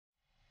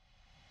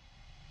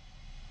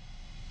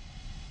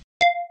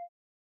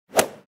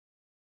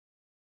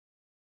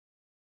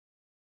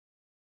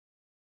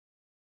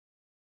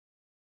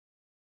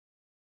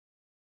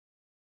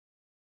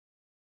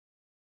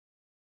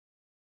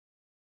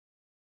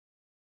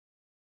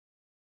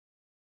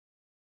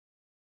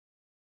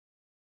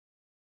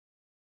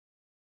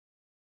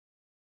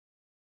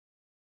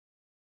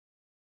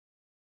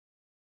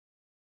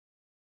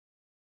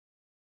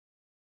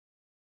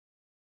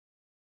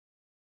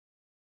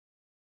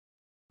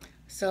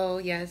So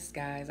yes,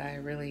 guys, I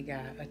really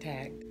got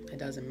attacked. It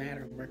doesn't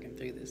matter. I'm working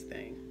through this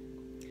thing.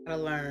 I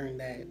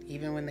learned that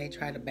even when they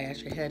try to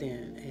bash your head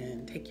in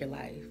and take your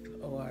life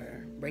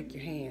or break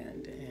your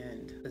hand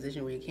and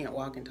position where you can't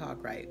walk and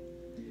talk right,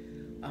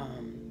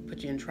 put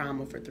you in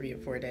trauma for 3 or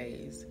 4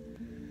 days,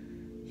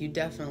 you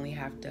definitely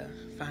have to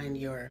find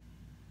your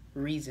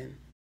reason.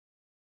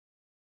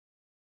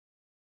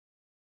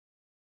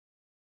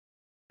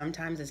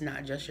 Sometimes it's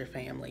not just your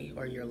family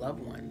or your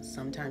loved ones.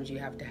 Sometimes you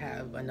have to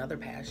have another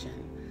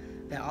passion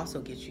that also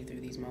gets you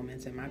through these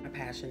moments. And my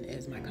passion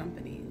is my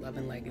company, Love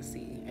and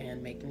Legacy,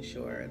 and making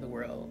sure the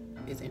world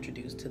is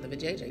introduced to the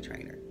vajayjay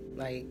trainer.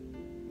 Like,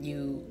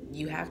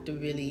 you have to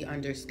really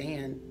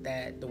understand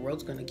that the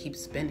world's going to keep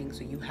spinning,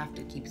 so you have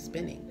to keep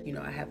spinning. You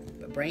know, I have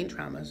a brain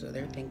trauma, so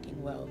they're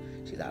thinking, well,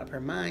 she's out of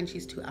her mind,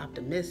 she's too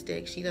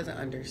optimistic, she doesn't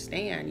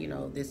understand,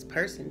 this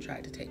person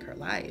tried to take her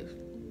life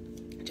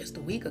just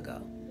a week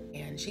ago,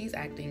 and she's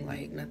acting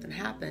like nothing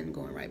happened,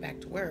 going right back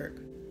to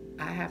work.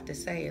 I have to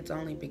say it's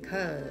only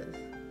because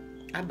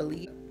I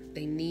believe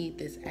they need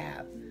this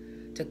app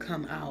to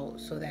come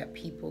out so that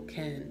people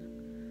can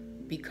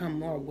become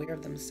more aware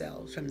of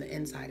themselves from the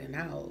inside and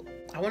out.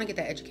 I want to get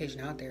that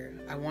education out there.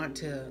 I want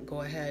to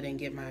go ahead and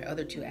get my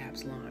other 2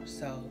 apps launched,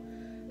 so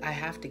I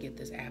have to get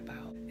this app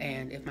out.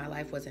 And if my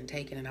life wasn't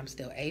taken and I'm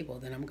still able,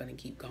 then I'm going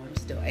to keep going. I'm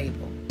still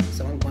able,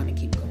 so I'm going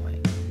to keep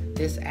going.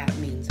 This app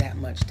means that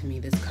much to me.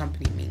 This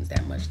company means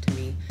that much to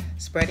me.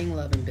 Spreading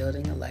love and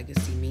building a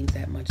legacy means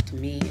that much to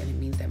me, and it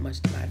means that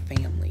much to my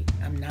family.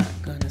 I'm not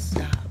gonna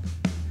stop.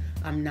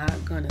 I'm not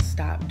gonna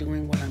stop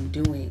doing what I'm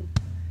doing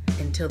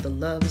until the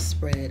love is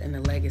spread and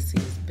the legacy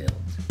is built.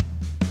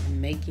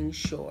 And making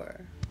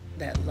sure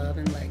that Love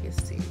and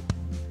Legacy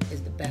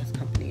is the best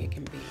company it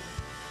can be,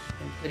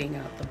 and putting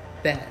out the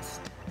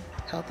best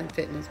health and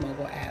fitness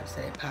mobile apps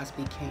that it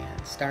possibly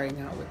can, starting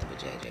out with the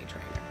vajayjay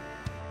trainer.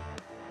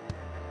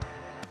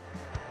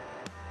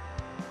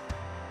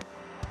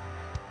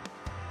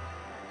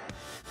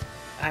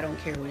 I don't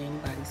care what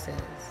anybody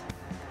says.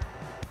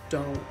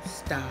 Don't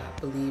stop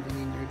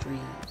believing in your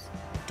dreams.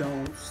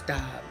 Don't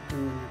stop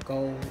doing your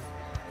goals.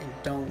 And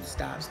don't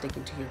stop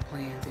sticking to your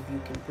plans. If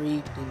you can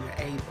breathe, then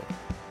you're able.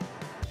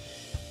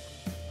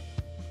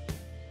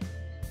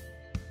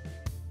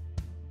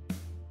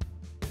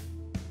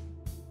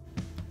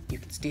 You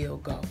can still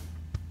go.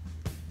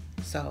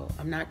 So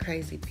I'm not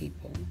crazy,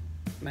 people.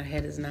 My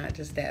head is not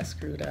just that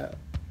screwed up.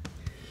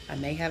 I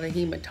may have a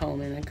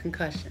hematoma and a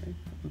concussion,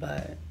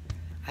 but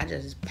I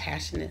just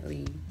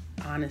passionately,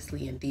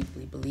 honestly, and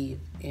deeply believe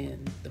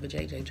in the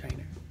vajayjay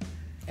trainer.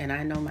 And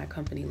I know my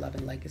company, Love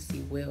and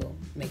Legacy, will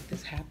make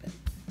this happen.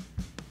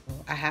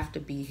 I have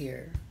to be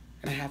here,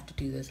 and I have to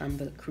do this. I'm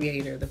the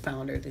creator, the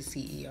founder, the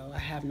CEO. I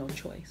have no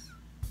choice.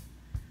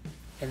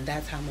 And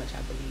that's how much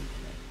I believe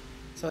in it.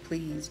 So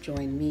please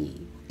join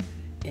me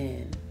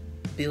in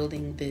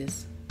building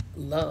this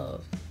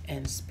love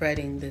and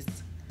spreading this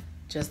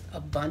just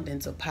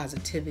abundance of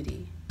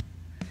positivity,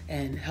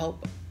 and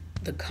help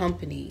the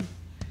company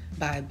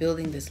by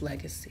building this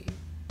legacy.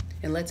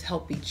 And let's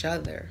help each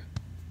other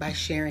by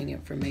sharing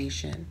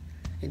information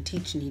and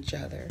teaching each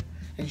other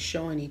and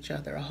showing each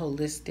other a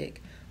holistic,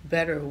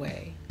 better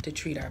way to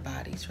treat our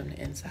bodies from the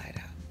inside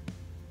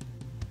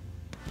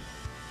out.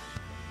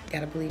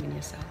 Gotta believe in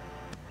yourself.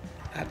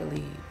 I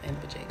believe in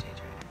the vajayjay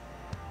trainer.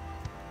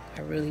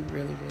 I really,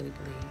 really, really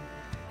believe.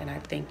 And I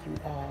thank you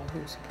all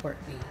who support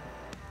me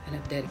and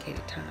have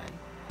dedicated time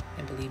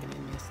and believing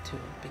in this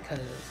too, because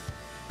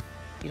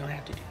you don't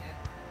have to do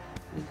that.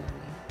 We're gonna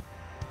win.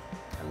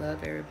 I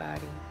love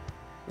everybody.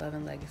 Love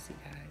and Legacy,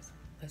 guys.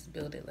 Let's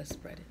build it. Let's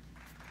spread it.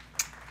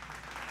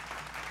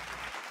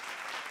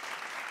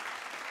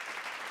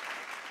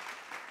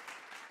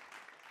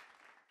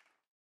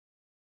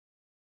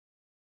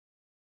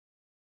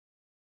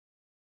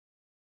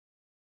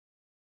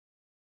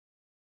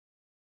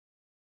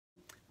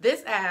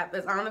 This app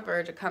is on the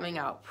verge of coming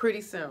out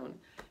pretty soon.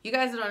 You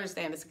guys don't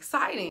understand. It's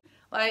exciting.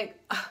 Like,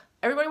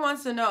 everybody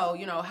wants to know,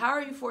 how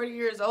are you 40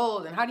 years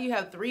old and how do you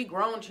have 3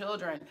 grown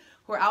children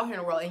who are out here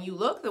in the world and you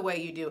look the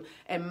way you do?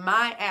 And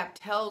my app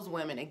tells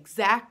women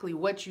exactly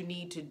what you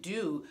need to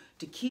do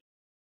to keep